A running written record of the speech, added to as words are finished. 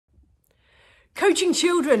Coaching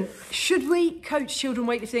children. Should we coach children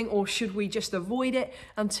weightlifting, or should we just avoid it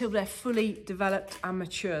until they're fully developed and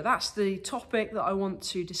mature? That's the topic that I want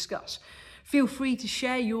to discuss. Feel free to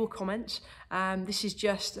share your comments. This is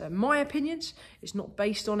just my opinions. It's not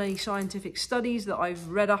based on any scientific studies that I've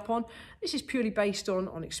read up on. This is purely based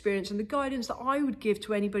on experience and the guidance that I would give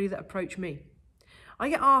to anybody that approached me. I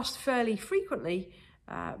get asked fairly frequently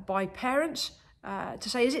by parents to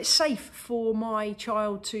say, is it safe for my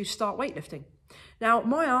child to start weightlifting? Now,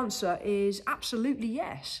 my answer is absolutely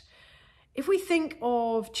yes. If we think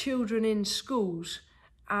of children in schools,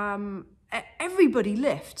 everybody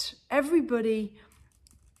lifts. Everybody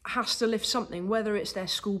has to lift something, whether it's their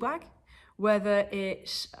school bag, whether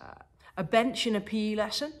it's a bench in a PE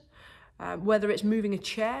lesson, whether it's moving a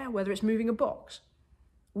chair, whether it's moving a box.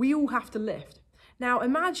 We all have to lift. Now,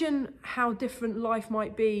 imagine how different life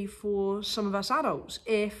might be for some of us adults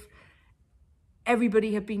if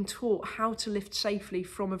everybody had been taught how to lift safely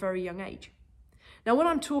from a very young age. Now, when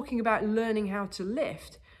I'm talking about learning how to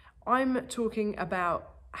lift, I'm talking about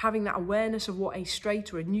having that awareness of what a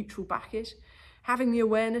straight or a neutral back is, having the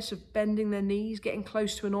awareness of bending their knees, getting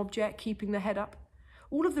close to an object, keeping their head up.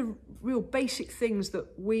 All of the real basic things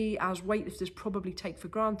that we as weightlifters probably take for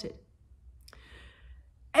granted.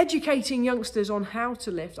 Educating youngsters on how to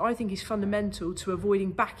lift, I think, is fundamental to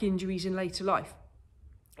avoiding back injuries in later life.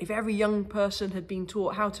 If every young person had been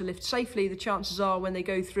taught how to lift safely, the chances are when they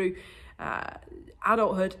go through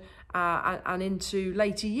adulthood and into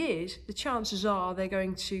later years, the chances are they're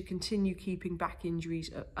going to continue keeping back injuries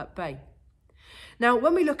at bay. Now,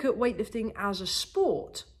 when we look at weightlifting as a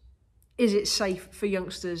sport, is it safe for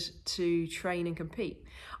youngsters to train and compete?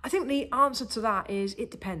 I think the answer to that is it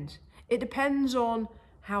depends. It depends on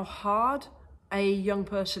how hard a young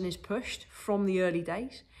person is pushed from the early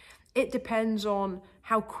days. It depends on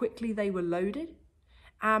how quickly they were loaded,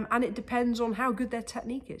 and it depends on how good their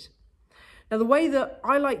technique is. Now, the way that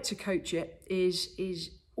I like to coach it is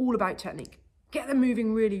all about technique. Get them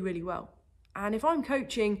moving really, really well. And if I'm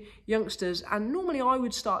coaching youngsters, and normally I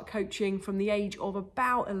would start coaching from the age of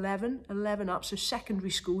about 11 up, so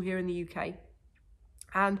secondary school here in the UK.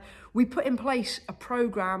 And we put in place a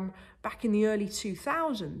program back in the early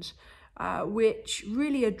 2000s, which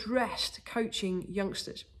really addressed coaching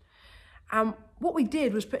youngsters. And what we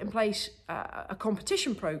did was put in place a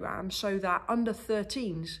competition program so that under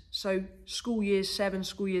 13s, so school years 7,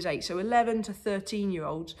 school years 8, so 11 to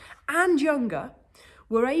 13-year-olds and younger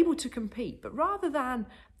were able to compete. But rather than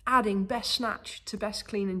adding best snatch to best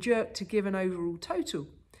clean and jerk to give an overall total,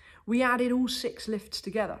 we added all 6 lifts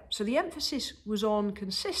together. So the emphasis was on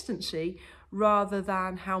consistency rather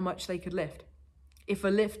than how much they could lift. If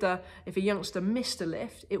a youngster missed a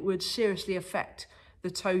lift, it would seriously affect the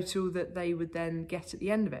total that they would then get at the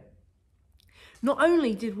end of it. Not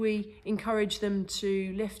only did we encourage them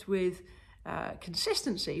to lift with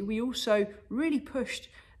consistency, we also really pushed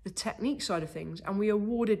the technique side of things, and we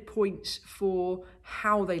awarded points for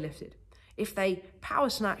how they lifted. If they power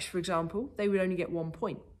snatched, for example, they would only get 1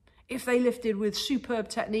 point. If they lifted with superb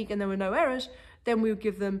technique and there were no errors, then we would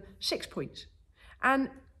give them 6 points. And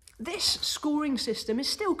this scoring system is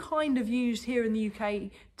still kind of used here in the UK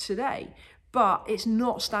today, but it's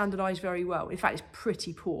not standardised very well. In fact, it's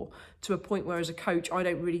pretty poor, to a point where as a coach, I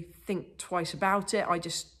don't really think twice about it. I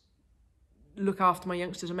just look after my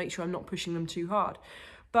youngsters and make sure I'm not pushing them too hard.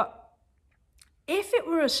 But if it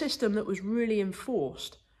were a system that was really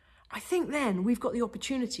enforced, I think then we've got the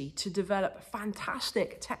opportunity to develop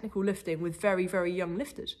fantastic technical lifting with very, very young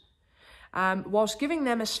lifters, whilst giving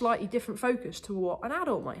them a slightly different focus to what an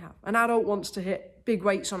adult might have. An adult wants to hit big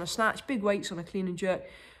weights on a snatch, big weights on a clean and jerk,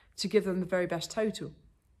 to give them the very best total.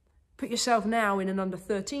 Put yourself now in an under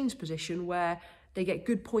 13s position where they get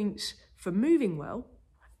good points for moving well,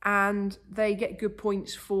 and they get good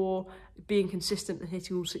points for being consistent and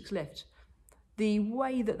hitting all 6 lifts. The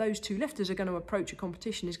way that those 2 lifters are going to approach a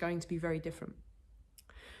competition is going to be very different.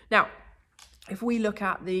 Now, if we look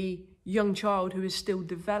at the young child who is still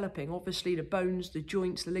developing, obviously the bones, the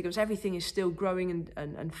joints, the ligaments, everything is still growing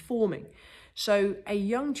and forming. So a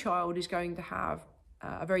young child is going to have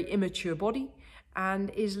a very immature body and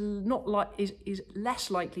is less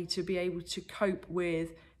likely to be able to cope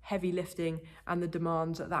with heavy lifting and the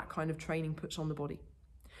demands that that kind of training puts on the body.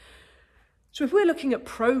 So if we're looking at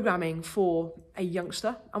programming for a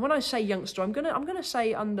youngster, and when I say youngster, I'm gonna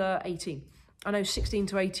say under 18. I know 16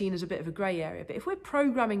 to 18 is a bit of a grey area, but if we're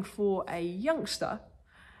programming for a youngster,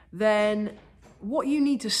 then what you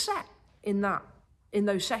need to set in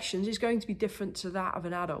those sessions is going to be different to that of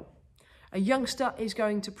an adult. A youngster is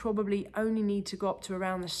going to probably only need to go up to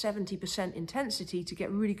around the 70% intensity to get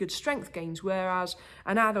really good strength gains, whereas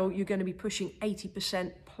an adult, you're going to be pushing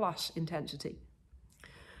 80% plus intensity.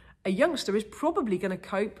 A youngster is probably going to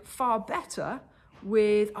cope far better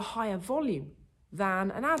with a higher volume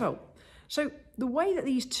than an adult. So the way that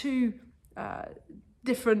these two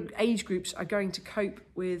different age groups are going to cope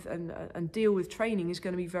with and deal with training is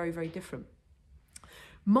going to be very, very different.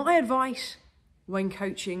 My advice when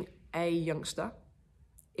coaching a youngster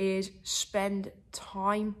is spend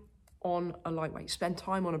time on a lightweight. Spend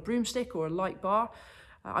time on a broomstick or a light bar.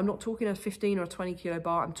 I'm not talking a 15 or a 20 kilo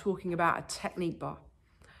bar. I'm talking about a technique bar.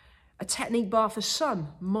 A technique bar for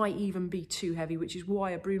some might even be too heavy, which is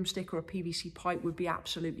why a broomstick or a PVC pipe would be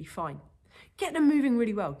absolutely fine. Get them moving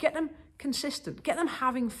really well. Get them consistent. Get them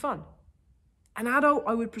having fun. An adult,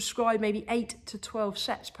 I would prescribe maybe 8 to 12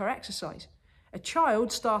 sets per exercise. A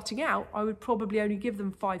child starting out, I would probably only give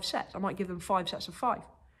them 5 sets. I might give them 5 sets of 5.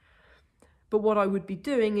 But what I would be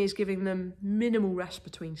doing is giving them minimal rest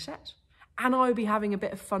between sets. And I would be having a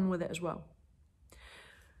bit of fun with it as well.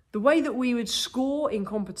 The way that we would score in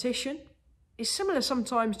competition is similar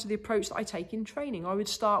sometimes to the approach that I take in training. I would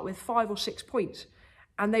start with 5 or 6 points,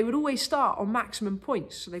 and they would always start on maximum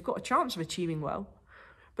points, so they've got a chance of achieving well.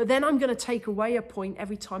 But then I'm going to take away a point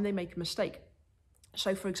every time they make a mistake.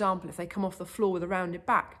 So, for example, if they come off the floor with a rounded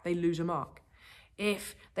back, they lose a mark.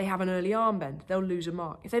 If they have an early arm bend, they'll lose a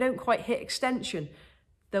mark. If they don't quite hit extension,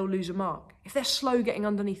 they'll lose a mark. If they're slow getting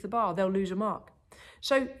underneath the bar, they'll lose a mark.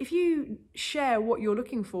 So if you share what you're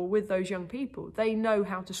looking for with those young people, they know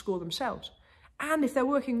how to score themselves. And if they're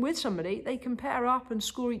working with somebody, they can pair up and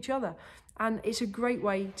score each other. And it's a great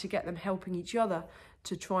way to get them helping each other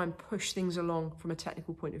to try and push things along from a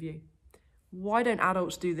technical point of view. Why don't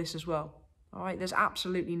adults do this as well? All right, there's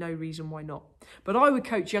absolutely no reason why not. But I would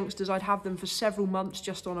coach youngsters. I'd have them for several months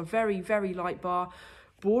just on a very, very light bar,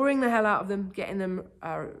 boring the hell out of them, getting them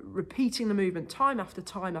repeating the movement time after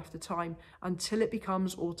time after time until it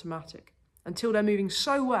becomes automatic, until they're moving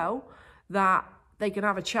so well that they can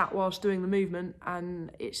have a chat whilst doing the movement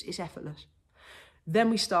and it's effortless. Then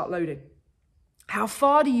we start loading. How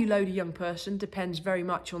far do you load a young person depends very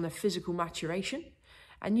much on their physical maturation.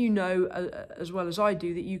 And you know, as well as I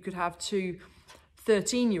do, that you could have 2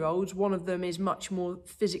 13-year-olds, one of them is much more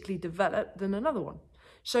physically developed than another one.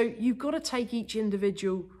 So you've got to take each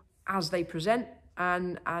individual as they present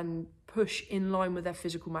and push in line with their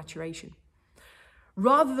physical maturation.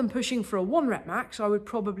 Rather than pushing for a 1 rep max, I would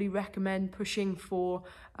probably recommend pushing for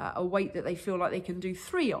a weight that they feel like they can do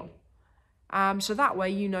 3 on. So that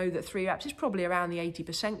way you know that 3 reps is probably around the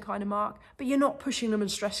 80% kind of mark, but you're not pushing them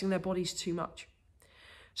and stressing their bodies too much.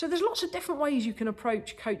 So there's lots of different ways you can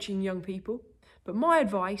approach coaching young people, but my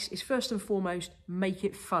advice is first and foremost, make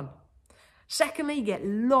it fun. Secondly, get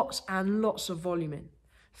lots and lots of volume in.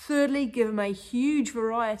 Thirdly, give them a huge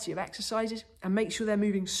variety of exercises and make sure they're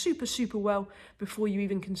moving super, super well before you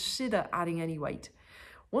even consider adding any weight.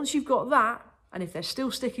 Once you've got that, and if they're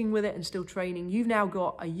still sticking with it and still training, you've now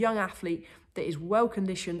got a young athlete that is well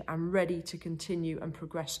conditioned and ready to continue and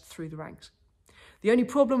progress through the ranks. The only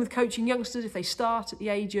problem with coaching youngsters, if they start at the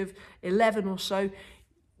age of 11 or so,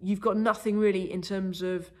 you've got nothing really in terms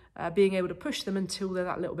of being able to push them until they're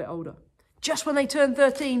that little bit older. Just when they turn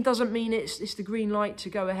 13 doesn't mean it's the green light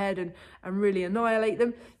to go ahead and really annihilate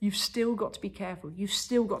them. You've still got to be careful. You've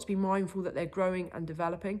still got to be mindful that they're growing and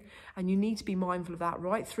developing, and you need to be mindful of that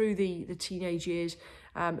right through the teenage years,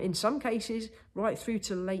 in some cases right through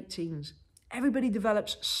to late teens. Everybody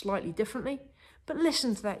develops slightly differently, but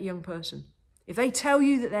listen to that young person. If they tell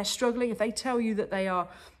you that they're struggling, if they tell you that they are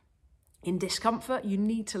in discomfort, you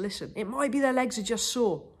need to listen. It might be their legs are just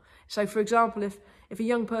sore. So, for example, if a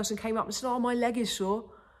young person came up and said, "Oh, my leg is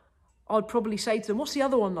sore," I'd probably say to them, "What's the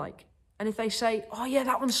other one like?" And if they say, "Oh, yeah,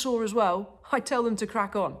 that one's sore as well," I'd tell them to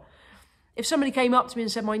crack on. If somebody came up to me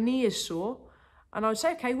and said, "My knee is sore," and I would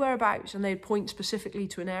say, "Okay, whereabouts?" And they'd point specifically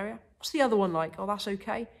to an area. "What's the other one like?" "Oh, that's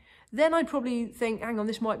okay." Then I'd probably think, hang on,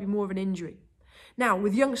 this might be more of an injury. Now,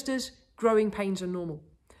 with youngsters, growing pains are normal.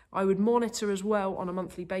 I would monitor as well on a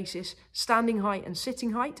monthly basis, standing height and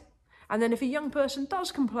sitting height. And then if a young person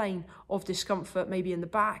does complain of discomfort, maybe in the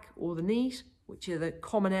back or the knees, which are the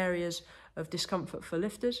common areas of discomfort for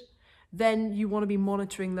lifters, then you want to be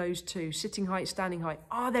monitoring those too. Sitting height, standing height.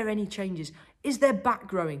 Are there any changes? Is their back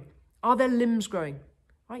growing? Are their limbs growing?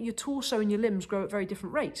 Right? Your torso and your limbs grow at very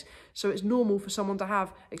different rates. So it's normal for someone to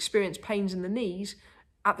experience pains in the knees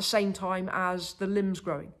at the same time as the limbs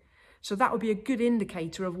growing. So that would be a good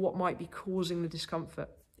indicator of what might be causing the discomfort.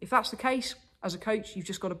 If that's the case, as a coach, you've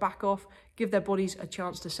just got to back off, give their bodies a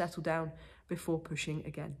chance to settle down before pushing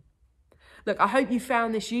again. Look, I hope you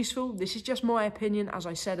found this useful. This is just my opinion, as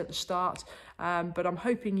I said at the start, but I'm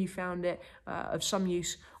hoping you found it of some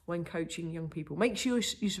use when coaching young people. Make sure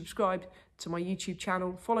you subscribe to my YouTube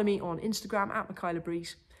channel. Follow me on Instagram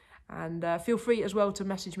 @MichaelaBreeze. And feel free as well to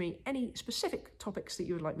message me any specific topics that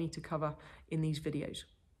you would like me to cover in these videos.